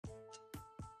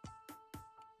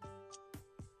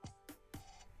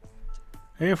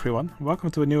Hey everyone, welcome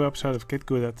to a new episode of Get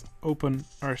Good at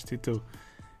OpenRCT2. In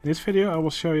this video I will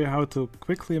show you how to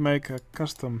quickly make a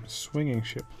custom swinging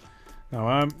ship.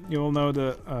 Now you all know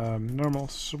the normal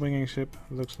swinging ship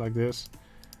looks like this.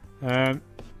 And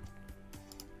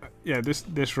yeah,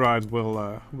 this ride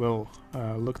will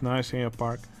look nice in your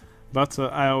park, but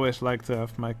I always like to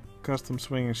have my custom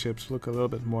swinging ships look a little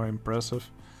bit more impressive,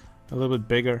 a little bit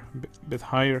bigger, a bit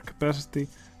higher capacity.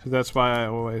 So that's why I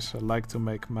always like to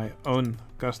make my own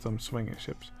custom swinging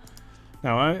ships.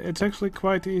 Now it's actually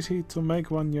quite easy to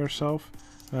make one yourself.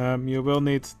 You will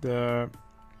need the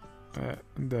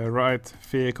right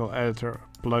vehicle editor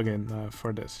plugin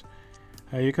for this.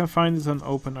 You can find it on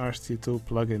OpenRCT2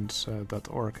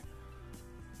 plugins.org.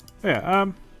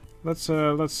 Yeah,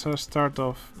 let's start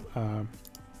off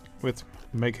with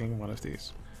making one of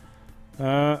these.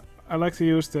 I like to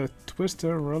use the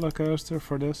Twister roller coaster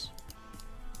for this.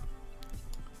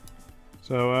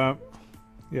 So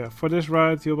yeah, for this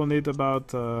ride you will need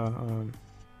about a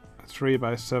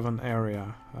 3x7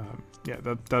 area.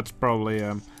 Yeah, that's probably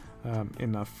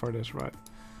enough for this ride.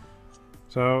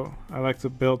 So I like to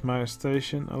build my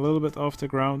station a little bit off the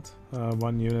ground.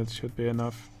 1 unit should be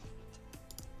enough.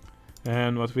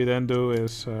 And what we then do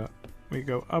is we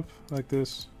go up like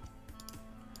this.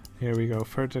 Here we go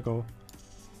vertical.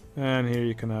 And here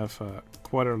you can have a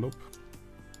quarter loop.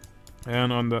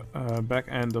 And on the back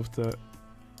end of the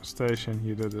station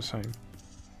you do the same.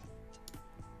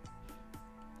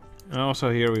 And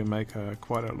also here we make a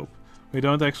quarter loop. We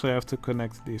don't actually have to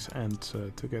connect these ends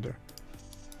together.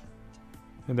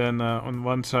 And then on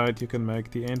one side you can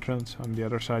make the entrance, on the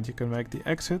other side you can make the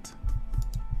exit.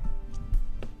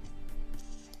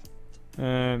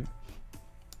 And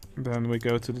then we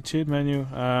go to the cheat menu.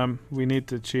 We need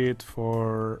the cheat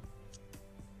for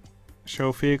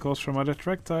show vehicles from other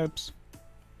track types.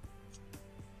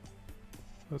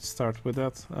 Let's start with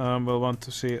that. We'll want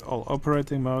to see all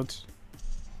operating modes.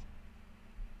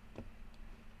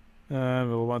 And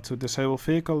we'll want to disable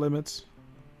vehicle limits.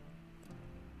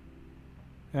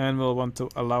 And we'll want to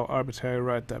allow arbitrary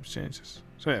ride type changes.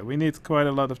 So yeah, we need quite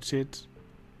a lot of cheats,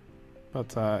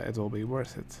 but it will be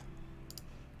worth it.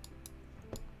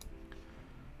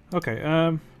 Okay,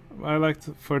 I like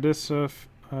to, for this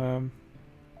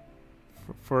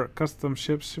for custom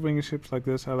ships, swinging ships like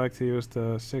this, I like to use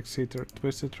the 6-seater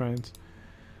twisted trains,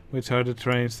 which are the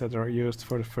trains that are used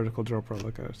for the vertical drop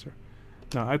roller coaster.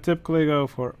 Now I typically go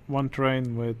for one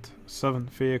train with 7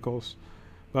 vehicles,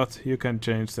 but you can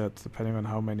change that depending on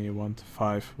how many you want.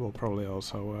 5 will probably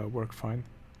also work fine.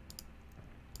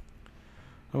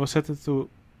 I will set it to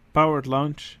powered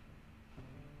launch,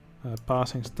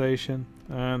 passing station,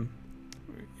 and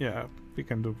yeah, we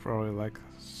can do probably like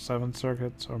 7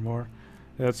 circuits or more.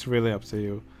 That's really up to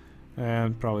you,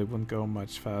 and probably wouldn't go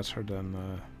much faster than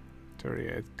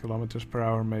 38 kilometers per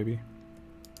hour maybe.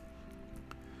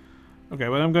 Okay,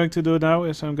 what I'm going to do now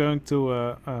is I'm going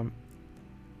to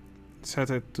set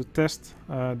it to test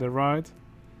the ride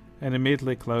and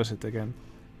immediately close it again.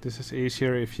 This is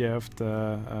easier if you have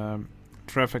the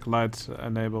traffic lights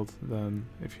enabled than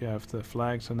if you have the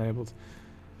flags enabled.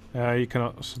 You can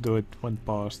also do it when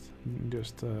paused.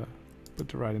 Just put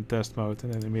the ride in test mode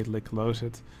and then immediately close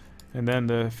it, and then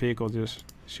the vehicle just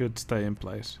should stay in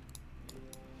place.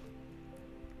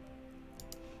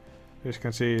 As you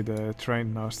can see, the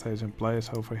train now stays in place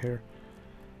over here.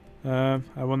 I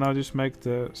will now just make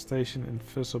the station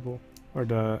invisible, or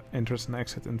the entrance and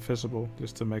exit invisible,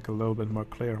 just to make a little bit more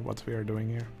clear what we are doing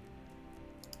here.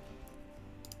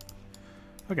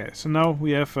 Okay, so now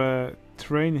we have a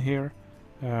train here,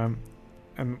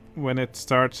 and when it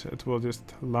starts it will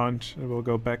just launch. It will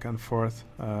go back and forth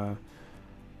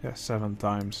yeah, 7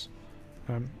 times.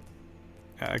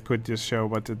 I could just show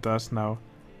what it does now.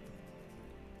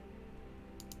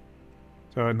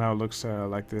 So it now looks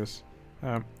like this.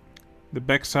 The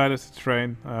back side of the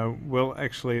train will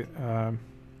actually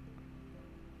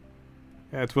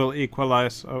it will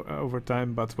equalize over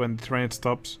time, but when the train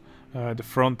stops, the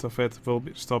front of it will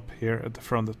stop here at the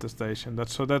front of the station.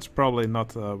 That's probably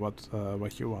not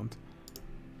what you want.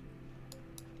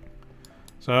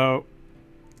 So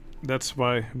that's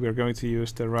why we're going to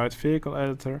use the right vehicle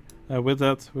editor. With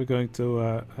that, we're going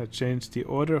to change the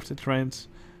order of the trains.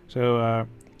 So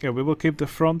yeah, we will keep the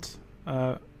front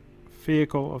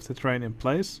vehicle of the train in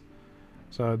place.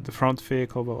 So the front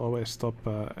vehicle will always stop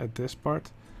at this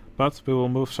part, but we will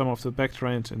move some of the back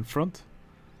trains in front.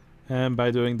 And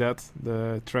by doing that,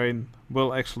 the train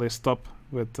will actually stop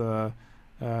with,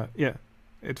 yeah,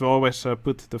 it will always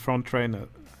put the front train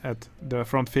at the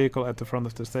front vehicle at the front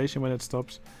of the station when it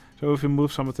stops. So if we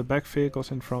move some of the back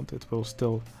vehicles in front, it will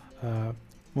still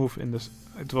move in this.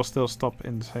 It will still stop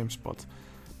in the same spot,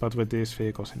 but with these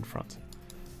vehicles in front.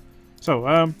 So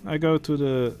I go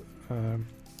to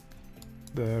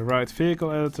the right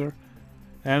vehicle editor,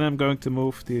 and I'm going to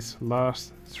move these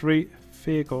last 3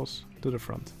 vehicles to the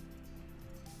front.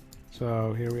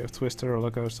 So here we have Twister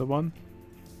Rollercoaster 1.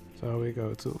 So we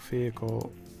go to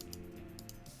vehicle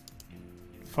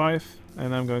 5,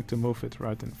 and I'm going to move it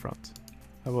right in front.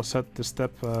 I will set the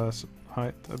step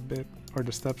height a bit, or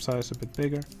the step size a bit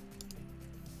bigger.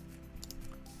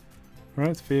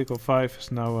 Right, vehicle 5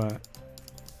 is now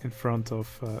in front of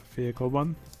vehicle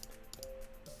 1.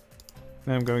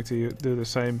 And I'm going to do the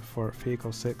same for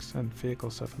vehicle 6 and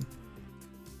vehicle 7.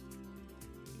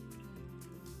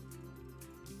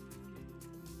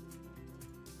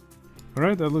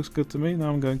 Alright, that looks good to me. Now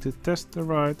I'm going to test the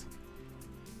ride.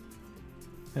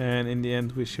 And in the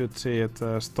end we should see it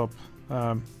stop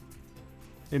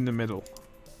in the middle.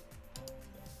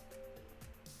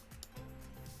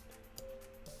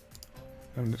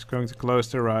 I'm just going to close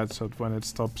the ride so that when it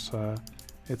stops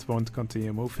it won't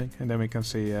continue moving, and then we can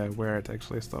see where it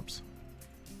actually stops.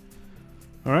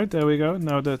 Alright, there we go.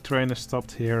 Now the train is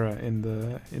stopped here in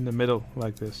the middle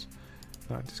like this.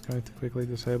 Now I'm just going to quickly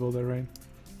disable the rain.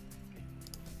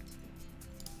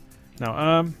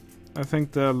 Now I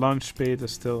think the launch speed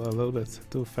is still a little bit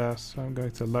too fast, so I'm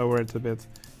going to lower it a bit.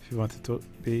 If you want it to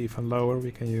be even lower,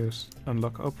 we can use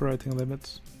unlock operating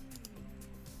limits.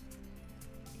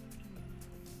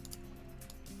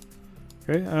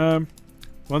 Okay,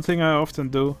 one thing I often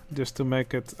do, just to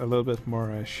make it a little bit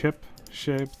more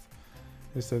ship-shaped,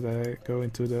 is that I go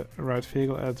into the right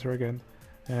vehicle editor again,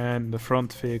 and the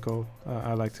front vehicle,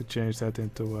 I like to change that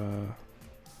into,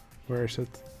 where is it?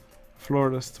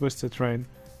 Floorless twisted train,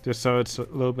 just so it's a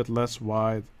little bit less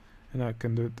wide, and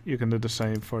you can do the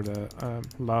same for the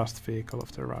last vehicle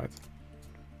of the ride.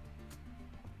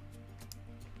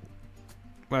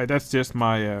 Right, that's just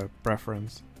my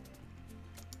preference.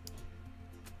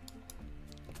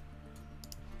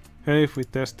 Okay, if we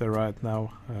test the ride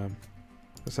now,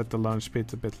 I set the launch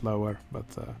speed a bit lower, but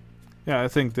yeah, I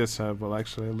think this will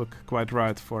actually look quite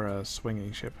right for a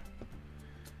swinging ship.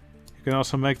 You can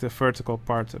also make the vertical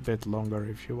part a bit longer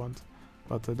if you want,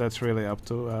 but that's really up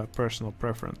to personal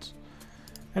preference.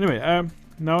 Anyway,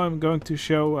 now I'm going to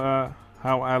show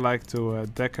how I like to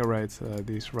decorate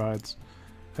these rides.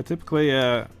 I typically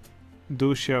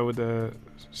do show the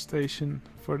station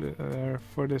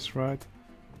for this ride.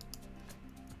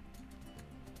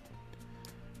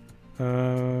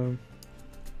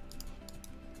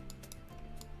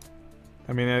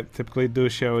 I mean, I typically do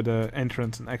show the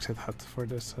entrance and exit hut for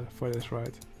this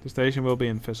ride. The station will be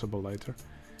invisible later.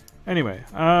 Anyway,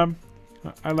 I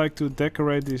like to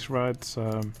decorate these rides.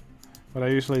 What I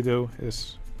usually do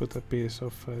is put a piece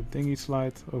of dinghy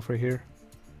slide over here.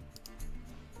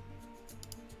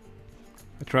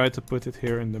 I try to put it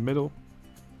here in the middle.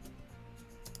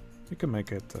 You can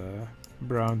make it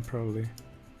brown probably,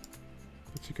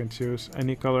 but you can choose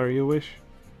any color you wish.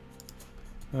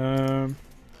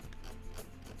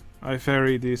 I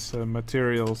vary these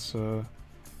materials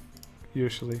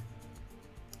usually,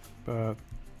 but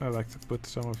I like to put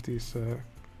some of these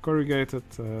corrugated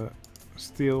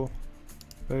steel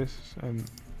bases and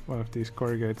one of these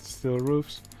corrugated steel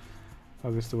roofs.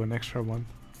 I'll just do an extra one.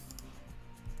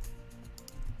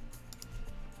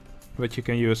 But you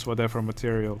can use whatever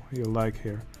material you like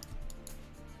here.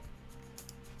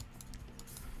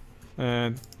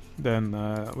 And then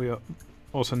we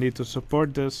also need to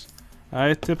support this.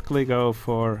 I typically go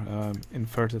for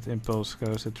inverted impulse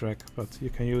coaster track, but you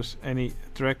can use any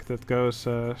track that goes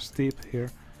steep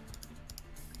here.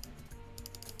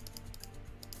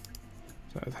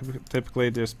 So I typically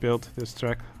just build this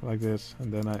track like this,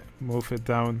 and then I move it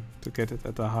down to get it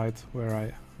at the height where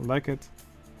I like it.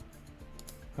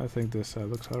 I think this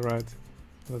looks alright.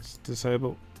 Let's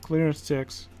disable clearance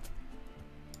checks.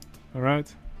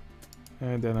 Alright.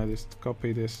 And then I just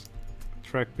copy this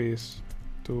track piece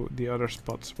to the other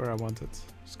spots where I want it.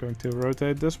 Just going to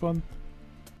rotate this one.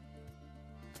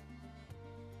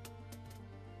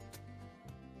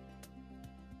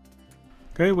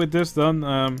 Okay, with this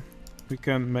done, we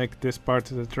can make this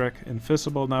part of the track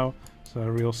invisible now. So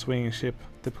a real swinging ship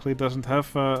typically doesn't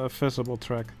have a visible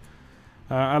track.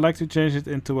 I like to change it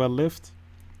into a lift.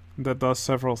 That does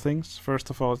several things. First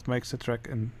of all, it makes the track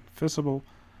invisible.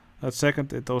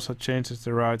 Second, it also changes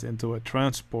the ride into a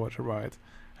transport ride.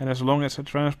 And as long as a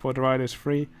transport ride is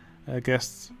free,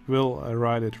 guests will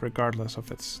ride it regardless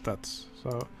of its stats.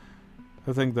 So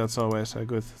I think that's always a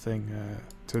good thing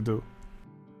to do.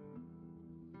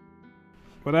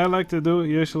 What I like to do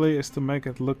usually is to make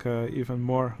it look even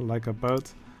more like a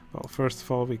boat Well, first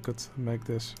of all, we could make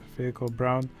this vehicle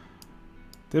brown.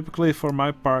 Typically for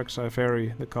my parks I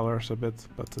vary the colors a bit,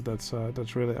 but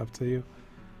that's really up to you.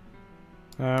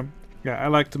 Yeah, I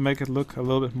like to make it look a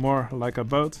little bit more like a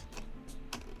boat.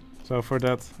 So for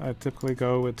that I typically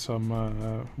go with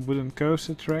some wooden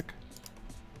coaster track.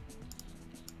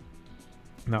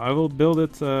 Now I will build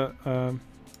it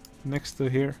next to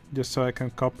here, just so I can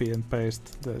copy and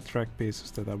paste the track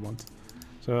pieces that I want.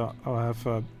 So I'll have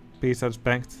a piece that's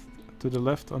banked to the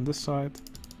left on this side.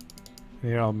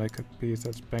 Here I'll make a piece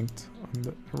that's banked on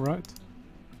the right.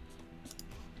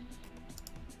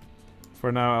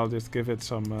 For now I'll just give it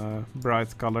some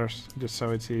bright colors, just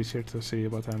so it's easier to see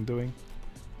what I'm doing.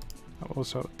 I'll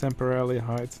also temporarily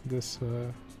hide this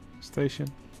station.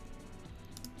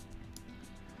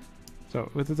 So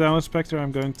with the tile inspector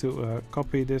I'm going to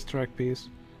copy this track piece,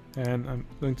 and I'm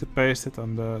going to paste it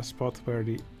on the spot where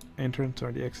the entrance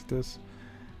or the exit is.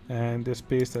 And this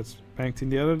piece that's banked in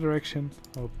the other direction,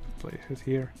 I'll place it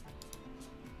here.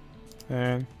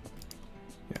 And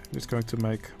yeah, I'm just going to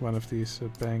make one of these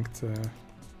banked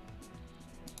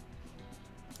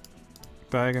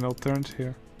diagonal turns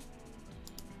here.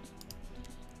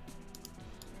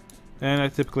 And I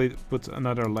typically put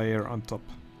another layer on top.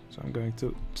 So I'm going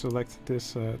to select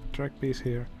this track piece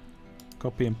here,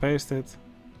 copy and paste it.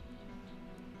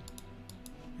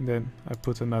 And then I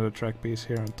put another track piece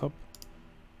here on top.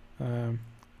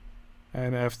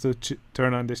 And I have to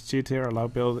turn on this cheat here, allow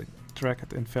building track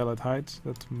at invalid heights.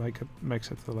 That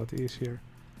makes it a lot easier.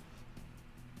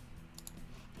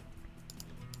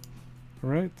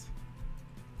 Alright,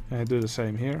 and I do the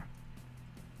same here.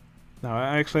 Now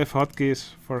I actually have hotkeys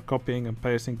for copying and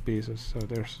pasting pieces. So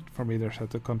for me there's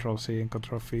the Control C and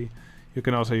Control V. You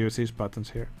can also use these buttons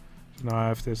here. So now I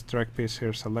have this track piece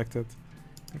here selected,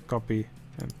 and copy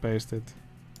and paste it.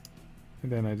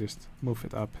 And then I just move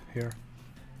it up here.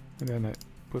 And then I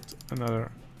put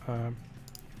another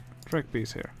track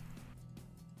piece here.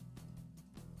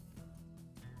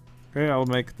 Okay, I'll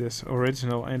make this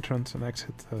original entrance and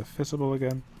exit visible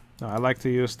again. Now I like to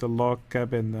use the log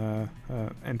cabin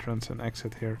entrance and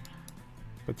exit here.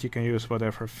 But you can use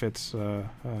whatever fits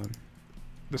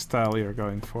the style you're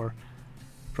going for.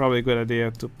 Probably a good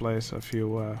idea to place a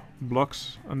few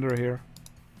blocks under here.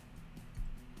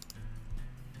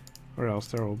 Or else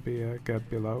there will be a gap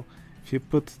below. If you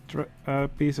put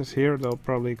pieces here, they'll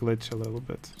probably glitch a little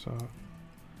bit. So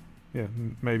yeah,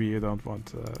 maybe you don't want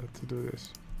to do this.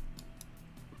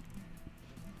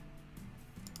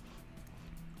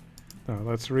 Now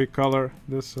let's recolor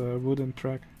this wooden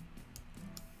track.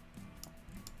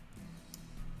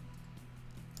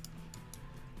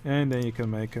 And then you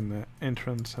can make an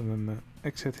entrance and an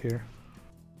exit here.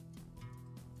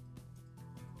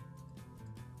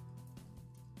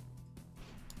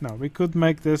 Now we could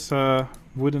make this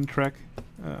wooden track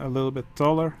a little bit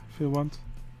taller if you want.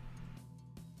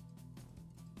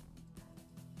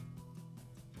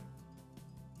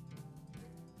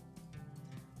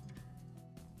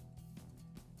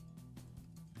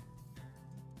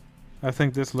 I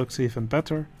think this looks even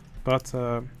better, but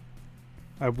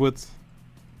I would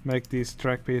make these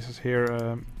track pieces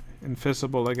here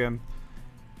invisible again,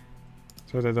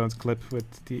 so they don't clip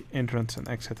with the entrance and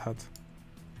exit HUD.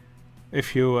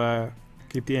 If you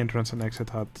keep the entrance and exit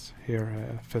HUD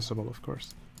here visible, of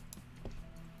course.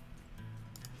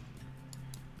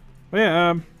 But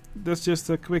yeah, that's just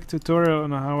a quick tutorial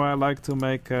on how I like to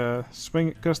make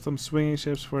custom swinging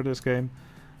ships for this game.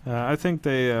 I think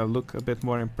they look a bit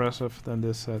more impressive than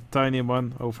this tiny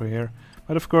one over here.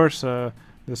 But of course,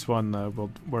 this one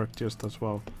will work just as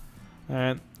well.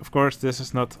 And of course, this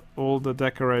is not all the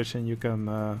decoration you can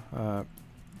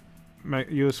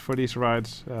use for these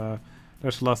rides.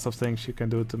 There's lots of things you can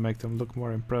do to make them look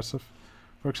more impressive.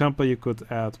 For example, you could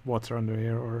add water under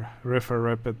here, or river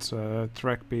rapids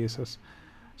track pieces,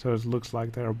 so it looks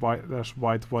like there's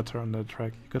white water on the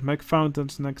track. You could make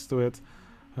fountains next to it,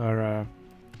 or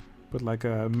put like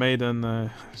a maiden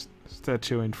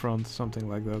statue in front, something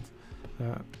like that.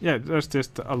 Yeah, there's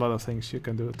just a lot of things you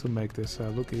can do to make this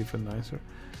look even nicer.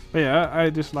 But yeah, I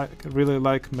just really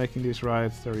like making these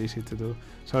rides. They're easy to do,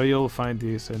 so you'll find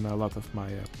these in a lot of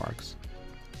my parks.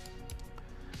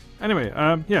 Anyway,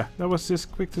 yeah, that was this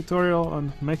quick tutorial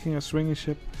on making a swinging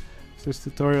ship. If this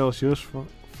tutorial is useful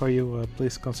for you,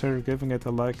 please consider giving it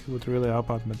a like. It would really help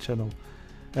out my channel.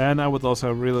 And I would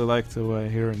also really like to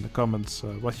hear in the comments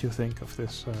what you think of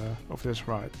this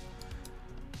ride.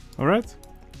 Alright,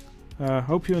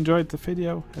 hope you enjoyed the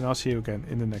video, and I'll see you again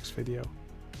in the next video.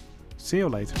 See you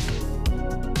later.